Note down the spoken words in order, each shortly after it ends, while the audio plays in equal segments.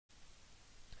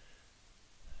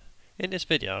In this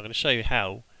video I'm going to show you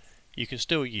how you can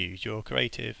still use your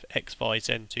creative Xfi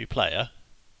Zen 2 player,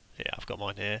 yeah I've got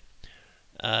mine here,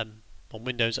 on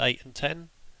Windows 8 and 10.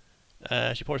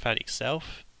 As you probably found it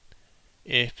yourself,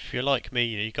 if you're like me,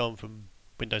 you've gone from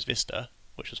Windows Vista,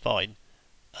 which was fine,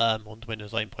 onto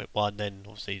Windows 8.1, then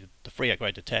obviously the free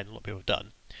upgrade to 10, a lot of people have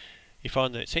done, you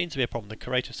find that it seems to be a problem with the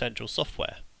Creative Central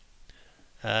software.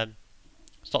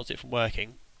 Stops it from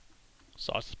working,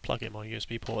 so I'll just plug in my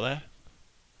USB port there.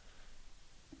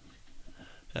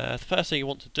 The first thing you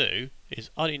want to do is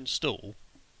uninstall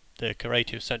the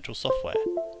Creative Central software,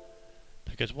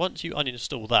 because once you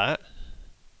uninstall that,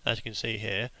 as you can see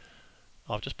here,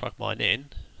 I've just plugged mine in,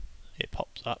 it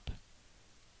pops up,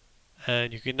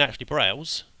 and you can actually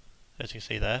browse, as you can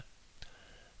see there,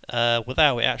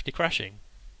 without it actually crashing,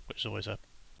 which is a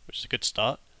good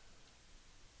start.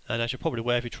 And as you're probably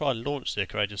aware, if you try to launch the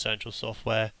Creative Central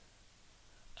software,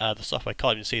 the software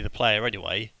can't even see the player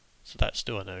anyway, so that's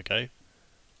still a no-go.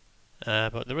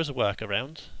 But there is a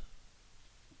workaround.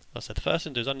 Like I said, the first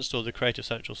thing to do is uninstall the Creative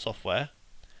Central software,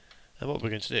 and what we're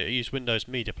going to do is use Windows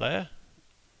Media Player.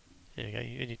 Here you go.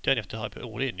 You don't have to type it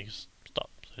all in, you just stop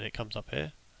and it comes up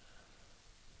here.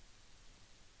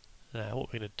 Now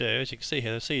what we're going to do, as you can see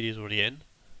here, the CD is already in,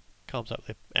 comes up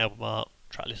with the album art,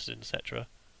 track listing, etc.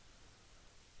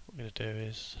 What we're going to do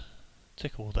is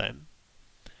tick all them.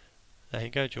 Now you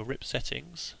can go to your RIP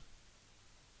settings.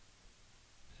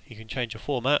 You can change your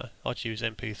format. I'd use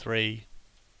MP3.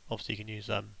 Obviously you can use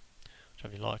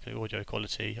whichever you like, the audio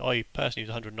quality. I personally use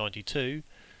 192.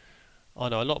 I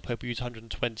know a lot of people use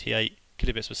 128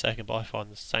 kilobits per second, but I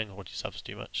find the sound quality suffers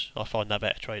too much. I find that a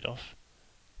better trade-off.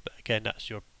 But again, that's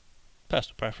your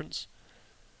personal preference.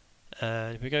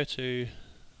 And if we go to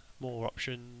more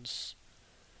options,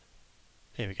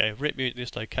 here we go, RIP mute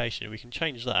this location, we can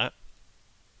change that.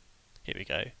 Here we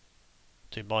go,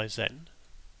 to My Zen.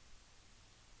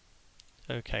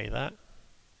 OK that.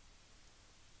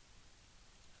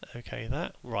 OK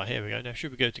that. Right, here we go. Now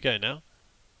should be good to go now.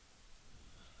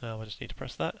 Now I just need to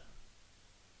press that.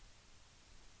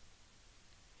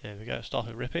 There we go,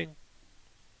 started ripping.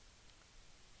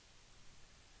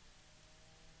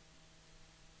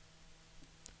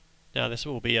 Now this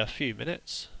will be a few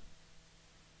minutes.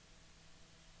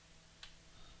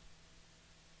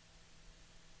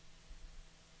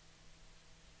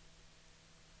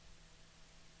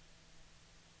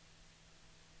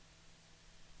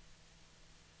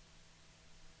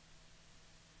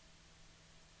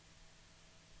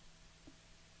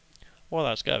 While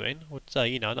that's going, I would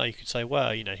say, I know you could say,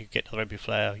 well, you could get another MP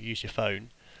player, use your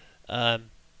phone, but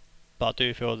I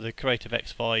do feel the Creative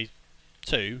Xfi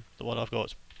 2, the one I've got,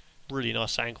 is really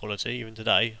nice sound quality even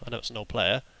today. I know it's an old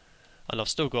player, and I've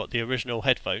still got the original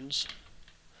headphones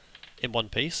in one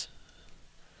piece,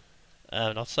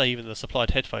 and I'd say even the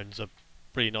supplied headphones are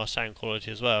really nice sound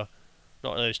quality as well,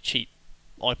 not those cheap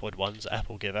iPod ones that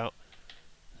Apple give out.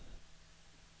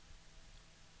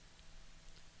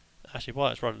 Actually,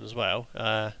 while it's running as well,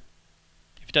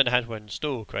 if you don't know how to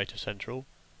install Creative Central,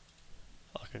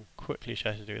 I can quickly show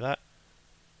you how to do that.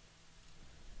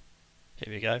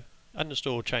 Here we go.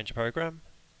 Uninstall, change program.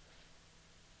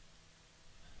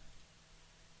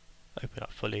 Open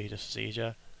up fully, just as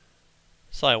easier.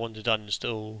 Say I wanted to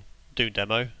uninstall Doom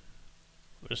Demo.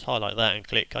 We'll just highlight that and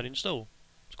click uninstall.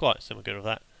 It's quite similar good with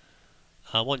that.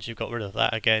 Once you've got rid of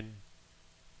that, again,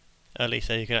 at least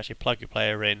then you can actually plug your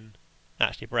player in,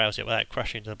 actually browse it without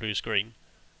crashing into the blue screen.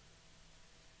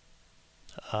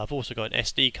 I've also got an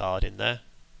SD card in there,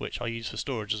 which I use for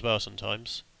storage as well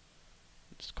sometimes.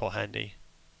 It's quite handy,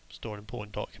 storing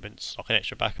important documents, like an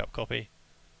extra backup copy.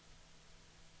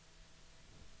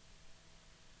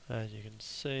 As you can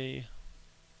see,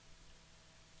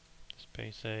 this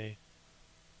PC,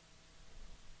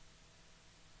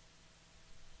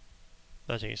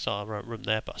 as you can see, I'm in room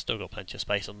there, but I've still got plenty of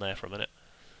space on there for a minute.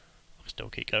 I can still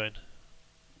keep going.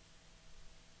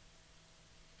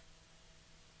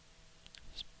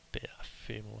 Bit a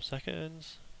few more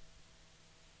seconds.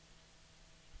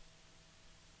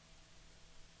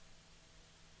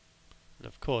 And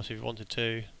of course, if you wanted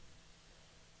to,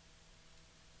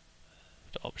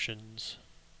 the options.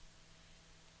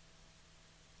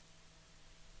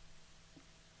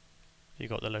 You've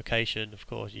got the location, of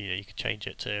course, you can change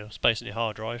it to space on your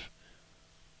hard drive.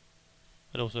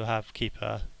 And also keep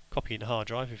a copy in the hard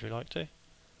drive if you like to.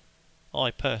 I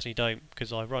personally don't,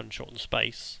 because I run short on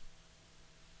space.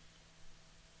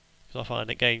 Because I find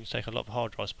that games take a lot of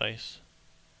hard drive space.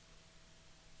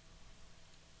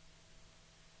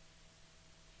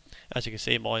 As you can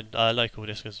see, my local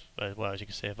disk is, well, as you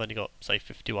can see, I've only got, say,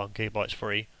 51 gigabytes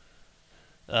free.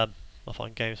 I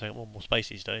find games take more and more space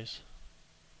these days.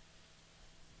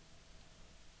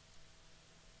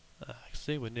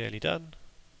 see, we're nearly done.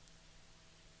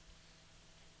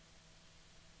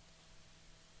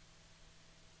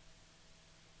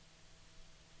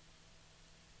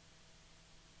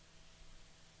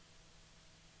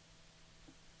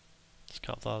 Let's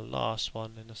cut the last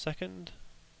one in a second.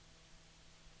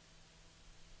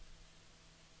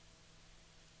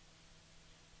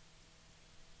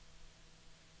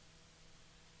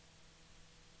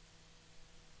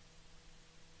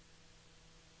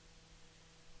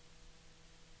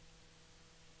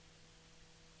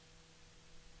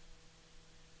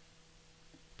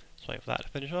 Let's wait for that to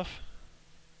finish off.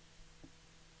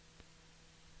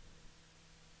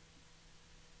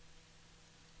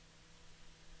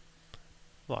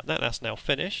 Right, that's now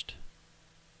finished.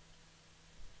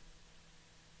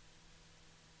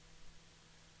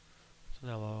 So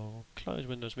now I'll close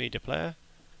Windows Media Player.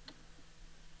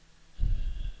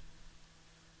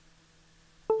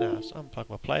 Now let's unplug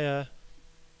my player.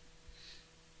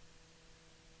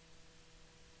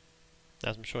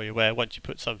 As I'm sure you're aware, once you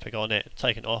put something on it,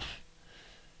 take it off,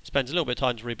 it spends a little bit of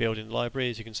time to rebuilding the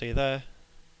library, as you can see there.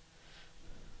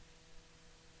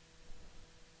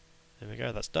 There we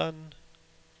go, that's done.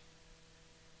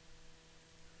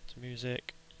 To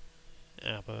music,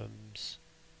 albums.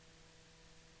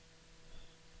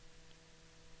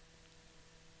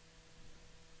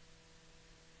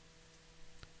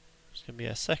 It's going to be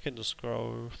a second to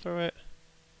scroll through it.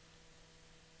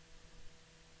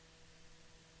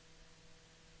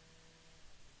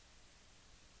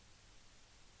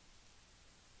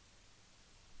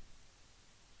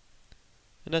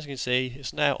 And as you can see,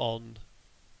 it's now on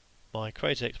my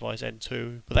Creator XY Zen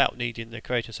 2 without needing the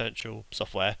Creator Essential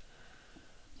software.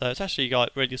 So it's actually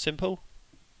like really simple.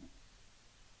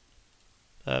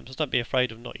 So don't be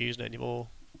afraid of not using it anymore.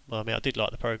 Well, I mean, I did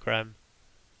like the program,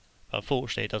 but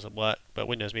unfortunately it doesn't work. But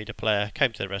Windows Media Player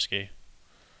came to the rescue.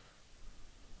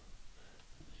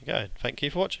 There you go. Thank you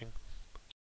for watching.